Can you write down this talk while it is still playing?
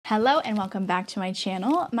Hello and welcome back to my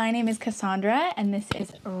channel. My name is Cassandra and this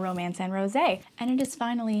is Romance and Rosé. And it is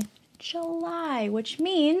finally July, which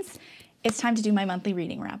means it's time to do my monthly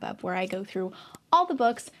reading wrap up where I go through all the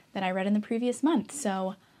books that I read in the previous month.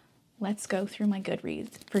 So let's go through my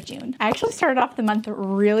Goodreads for June. I actually started off the month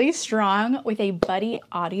really strong with a buddy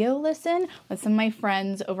audio listen with some of my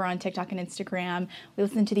friends over on TikTok and Instagram. We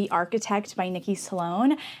listened to The Architect by Nikki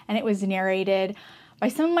Sloan, and it was narrated by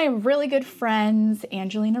some of my really good friends,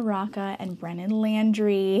 Angelina Rocca and Brennan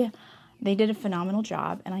Landry. They did a phenomenal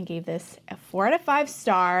job, and I gave this a 4 out of 5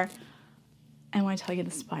 star. I want to tell you the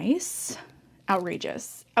spice.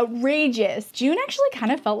 Outrageous. Outrageous. June actually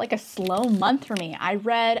kind of felt like a slow month for me. I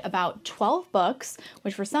read about 12 books,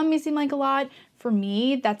 which for some may seem like a lot. For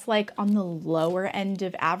me, that's like on the lower end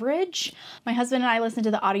of average. My husband and I listened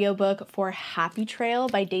to the audiobook for Happy Trail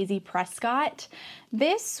by Daisy Prescott.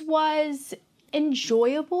 This was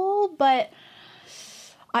enjoyable, but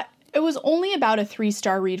it was only about a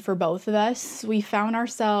 3-star read for both of us. We found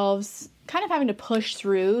ourselves kind of having to push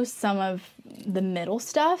through some of the middle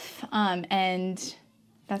stuff, and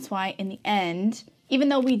that's why in the end, even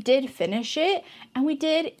though we did finish it and we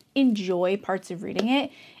did enjoy parts of reading it,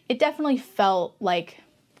 it definitely felt like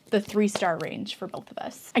the 3-star range for both of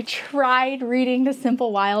us. I tried reading The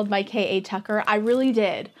Simple Wild by K.A. Tucker. I really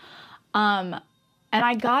did. And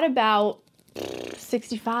I got about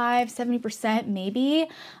 65, 70% maybe.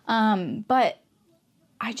 But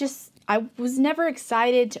I was never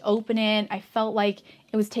excited to open it. I felt like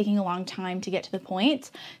it was taking a long time to get to the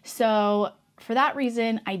point. So for that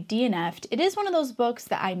reason, I DNF'd. It is one of those books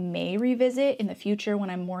that I may revisit in the future when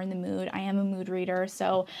I'm more in the mood. I am a mood reader,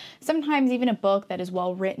 so sometimes even a book that is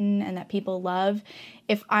well written and that people love,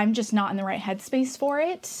 if I'm just not in the right headspace for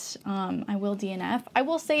it, I will DNF. I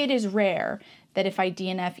will say it is rare that if I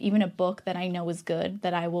DNF even a book that I know is good,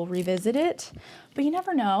 that I will revisit it, but you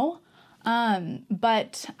never know.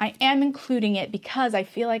 But I am including it because I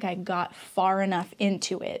feel like I got far enough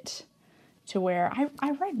into it to where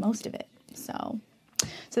I read most of it. So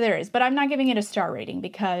there is, but I'm not giving it a star rating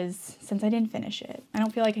because since I didn't finish it, I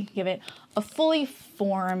don't feel like I can give it a fully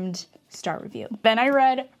formed star review. Then I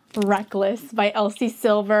read Reckless by Elsie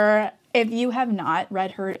Silver. If you have not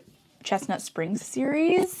read her Chestnut Springs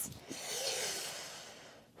series,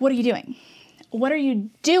 what are you doing? What are you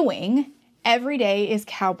doing? Every day is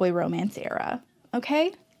cowboy romance era,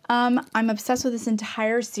 okay? I'm obsessed with this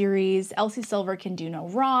entire series. Elsie Silver can do no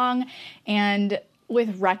wrong. And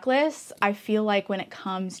with Reckless, I feel like when it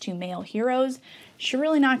comes to male heroes, she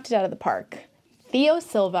really knocked it out of the park. Theo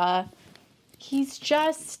Silva, he's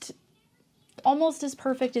just almost as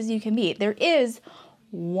perfect as you can be. There is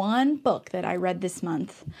one book that I read this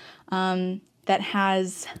month that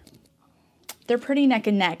has, they're pretty neck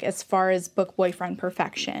and neck as far as book boyfriend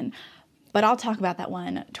perfection. But I'll talk about that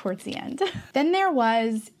one towards the end. Then there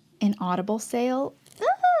was an Audible sale,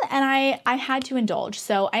 and I had to indulge.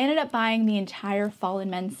 So I ended up buying the entire Fallen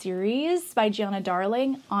Men series by Gianna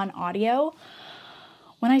Darling on audio.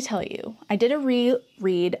 When I tell you, I did a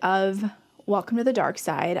reread of Welcome to the Dark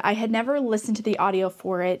Side. I had never listened to the audio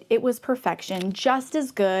for it. It was perfection, just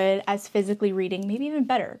as good as physically reading, maybe even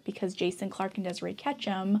better, because Jason Clarke and Desiree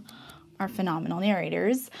Ketchum are phenomenal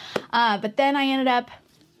narrators. But then I ended up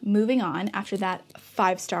moving on after that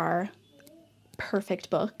 5-star perfect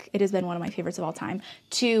book. It has been one of my favorites of all time,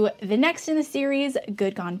 to the next in the series,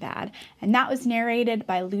 Good Gone Bad. And that was narrated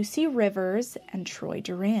by Lucy Rivers and Troy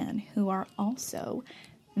Duran, who are also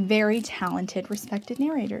very talented, respected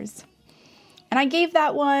narrators. And I gave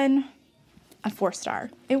that one a 4-star.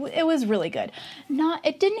 It was really good.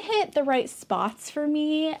 It didn't hit the right spots for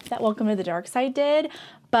me that Welcome to the Dark Side did,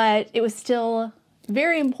 but it was still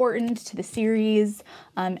very important to the series,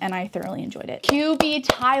 and I thoroughly enjoyed it. QB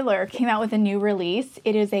Tyler came out with a new release.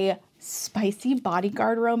 It is a spicy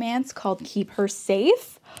bodyguard romance called Keep Her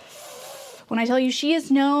Safe. When I tell you, she is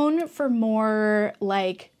known for more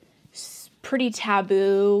like pretty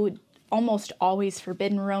taboo, almost always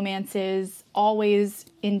forbidden romances, always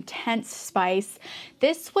intense spice.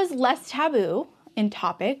 This was less taboo in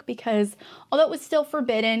topic because although it was still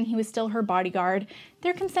forbidden, he was still her bodyguard,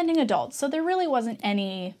 they're consenting adults, so there really wasn't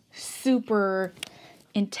any super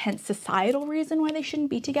intense societal reason why they shouldn't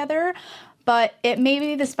be together, but it may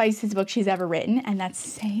be the spiciest book she's ever written, and that's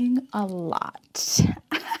saying a lot.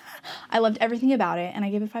 I loved everything about it, and I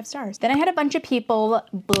gave it 5 stars. Then I had a bunch of people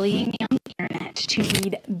bullying me on the internet to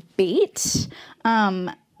read Bait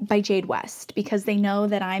by Jade West because they know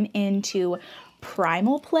that I'm into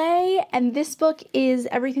primal play, and this book is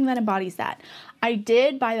everything that embodies that. I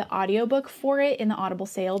did buy the audiobook for it in the Audible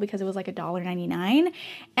sale because it was like $1.99,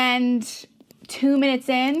 and 2 minutes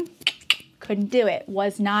in, couldn't do it.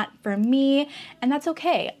 Was not for me, and that's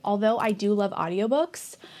okay. Although I do love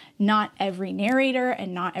audiobooks, not every narrator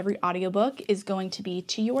and not every audiobook is going to be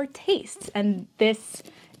to your tastes, and this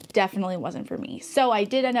definitely wasn't for me. So I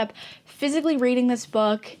did end up physically reading this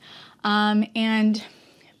book, and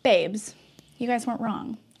babes, you guys weren't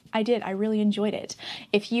wrong. I did. I really enjoyed it.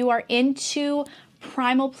 If you are into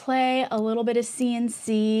Primal Play, a little bit of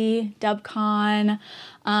CNC, Dubcon,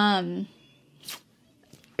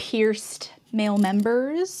 pierced male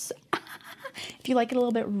members, if you like it a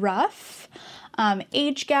little bit rough,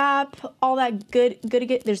 age gap, all that good.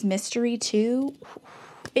 There's mystery too.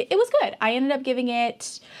 It was good. I ended up giving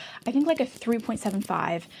it, I think, like a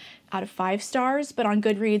 3.75 out of 5 stars, but on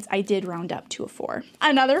Goodreads, I did round up to a 4.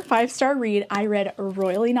 Another 5-star read, I read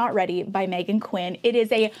Royally Not Ready by Megan Quinn. It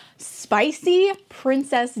is a spicy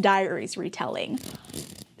Princess Diaries retelling.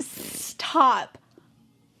 Stop.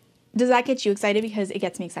 Does that get you excited? Because it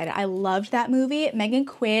gets me excited. I loved that movie. Megan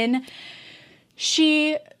Quinn,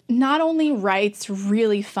 she not only writes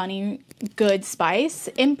really funny, good spice,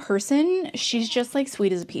 in person, she's just like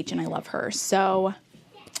sweet as a peach, and I love her. So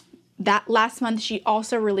that last month, she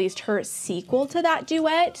also released her sequel to that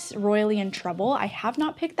duet, Royally in Trouble. I have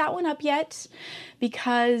not picked that one up yet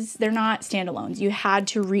because they're not standalones. You had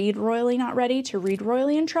to read Royally Not Ready to read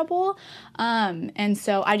Royally in Trouble. And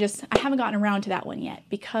so I haven't gotten around to that one yet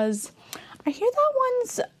because I hear that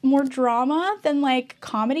one's more drama than like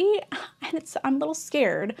comedy, and I'm a little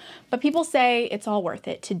scared, but people say it's all worth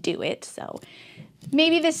it to do it. So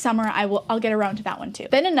maybe this summer I'll get around to that one too.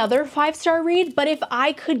 Then another 5-star read, but if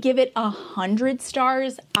I could give it 100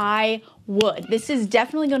 stars, I would. This is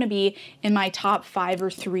definitely going to be in my top 5 or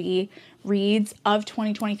 3 reads of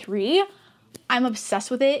 2023. I'm obsessed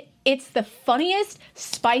with it. It's the funniest,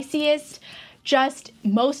 spiciest, just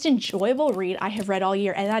most enjoyable read I have read all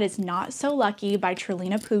year, and that is Not So Lucky by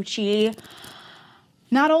Trelina Pucci.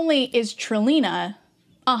 Not only is Trelina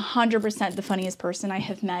 100% the funniest person I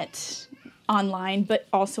have met online, but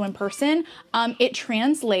also in person, it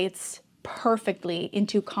translates perfectly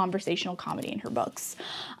into conversational comedy in her books.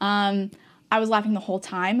 I was laughing the whole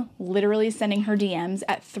time, literally sending her DMs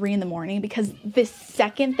at 3 in the morning because the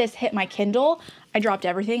second this hit my Kindle, I dropped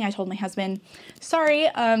everything. I told my husband, sorry,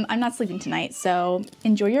 I'm not sleeping tonight, so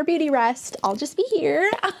enjoy your beauty rest. I'll just be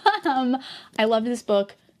here. I loved this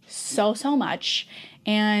book so much,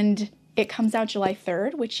 and it comes out July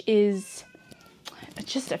 3rd, which is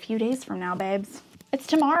just a few days from now, babes. It's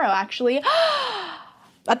tomorrow, actually.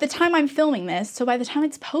 At the time I'm filming this, so by the time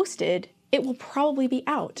it's posted, it will probably be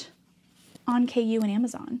out on KU and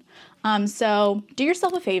Amazon. So do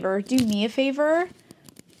yourself a favor, do me a favor,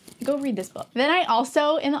 go read this book. Then I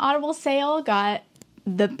also, in the Audible sale, got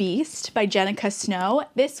The Beast by Jenica Snow.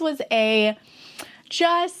 This was a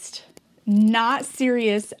just not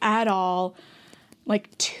serious at all,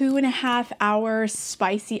 like 2.5-hour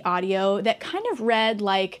spicy audio that kind of read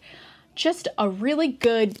like just a really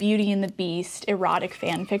good Beauty and the Beast erotic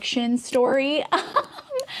fan fiction story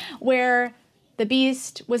where the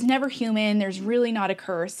Beast was never human. There's really not a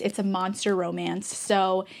curse. It's a monster romance.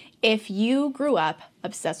 So if you grew up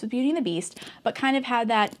obsessed with Beauty and the Beast, but kind of had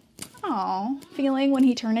that feeling when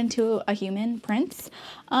he turned into a human prince,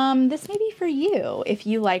 this may be for you. If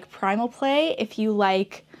you like Primal Play, if you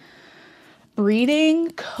like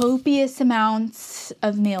breeding, copious amounts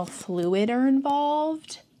of male fluid are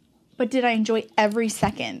involved. But did I enjoy every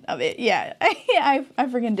second of it? Yeah, I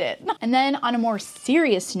freaking did. And then on a more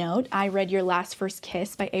serious note, I read Your Last First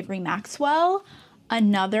Kiss by Avery Maxwell,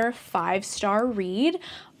 another 5-star read.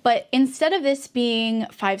 But instead of this being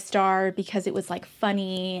 5-star because it was like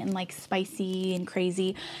funny and like spicy and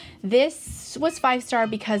crazy, this was 5-star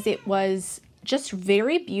because it was just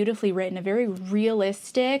very beautifully written, a very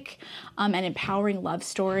realistic and empowering love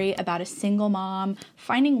story about a single mom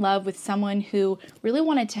finding love with someone who really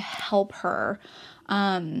wanted to help her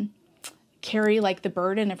carry like the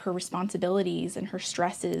burden of her responsibilities and her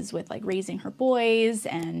stresses with like raising her boys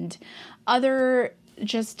and other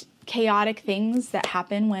just chaotic things that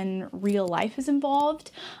happen when real life is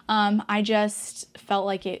involved. I just felt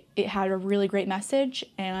like it had a really great message,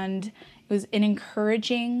 and it was an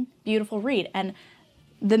encouraging, beautiful read. And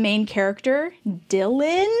the main character,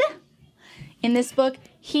 Dylan, in this book,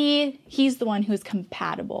 he's the one who's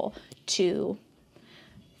compatible to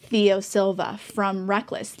Theo Silva from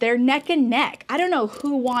Reckless. They're neck and neck. I don't know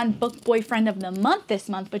who won Book Boyfriend of the Month this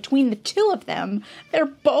month between the two of them. They're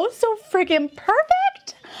both so freaking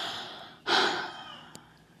perfect.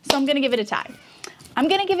 So I'm gonna give it a tie. I'm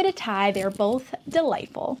gonna give it a tie. They're both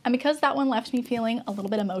delightful. And because that one left me feeling a little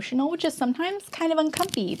bit emotional, which is sometimes kind of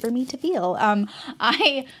uncomfy for me to feel,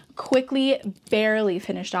 I quickly barely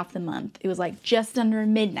finished off the month. It was like just under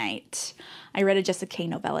midnight. I read a Jessica Kay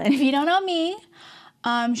novella. And if you don't know me,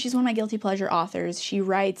 she's one of my guilty pleasure authors. She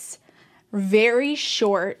writes very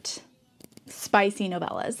short, spicy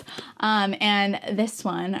novellas. And this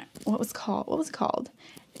one, what was it called?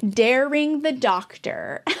 Daring the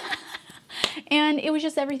Doctor. And it was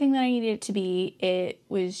just everything that I needed it to be. It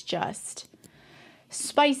was just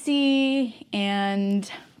spicy and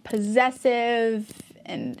possessive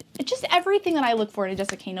and just everything that I look for in a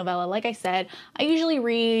Jessica Kay novella. Like I said, I usually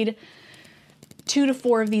read 2 to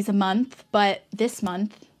 4 of these a month, but this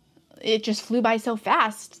month it just flew by so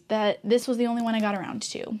fast that this was the only one I got around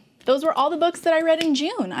to. Those were all the books that I read in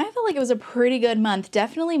June. I felt like it was a pretty good month.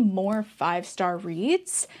 Definitely more 5-star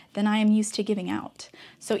reads than I am used to giving out.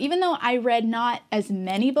 So even though I read not as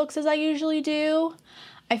many books as I usually do,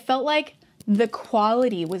 I felt like the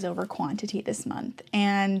quality was over quantity this month.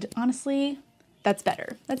 And honestly, that's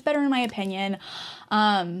better. That's better in my opinion.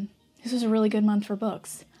 This was a really good month for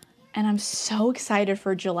books. And I'm so excited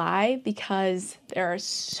for July because there are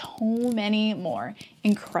so many more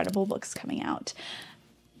incredible books coming out.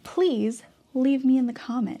 Please leave me in the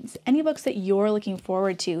comments any books that you're looking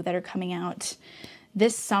forward to that are coming out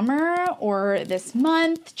this summer or this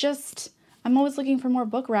month. I'm always looking for more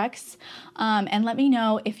book recs. And let me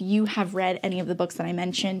know if you have read any of the books that I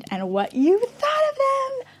mentioned and what you thought of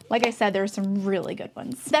them. Like I said, there are some really good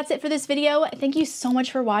ones. That's it for this video. Thank you so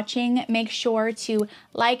much for watching. Make sure to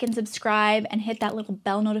like and subscribe and hit that little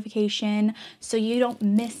bell notification so you don't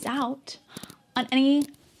miss out on any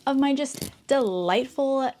of my just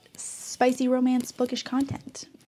delightful, spicy romance bookish content.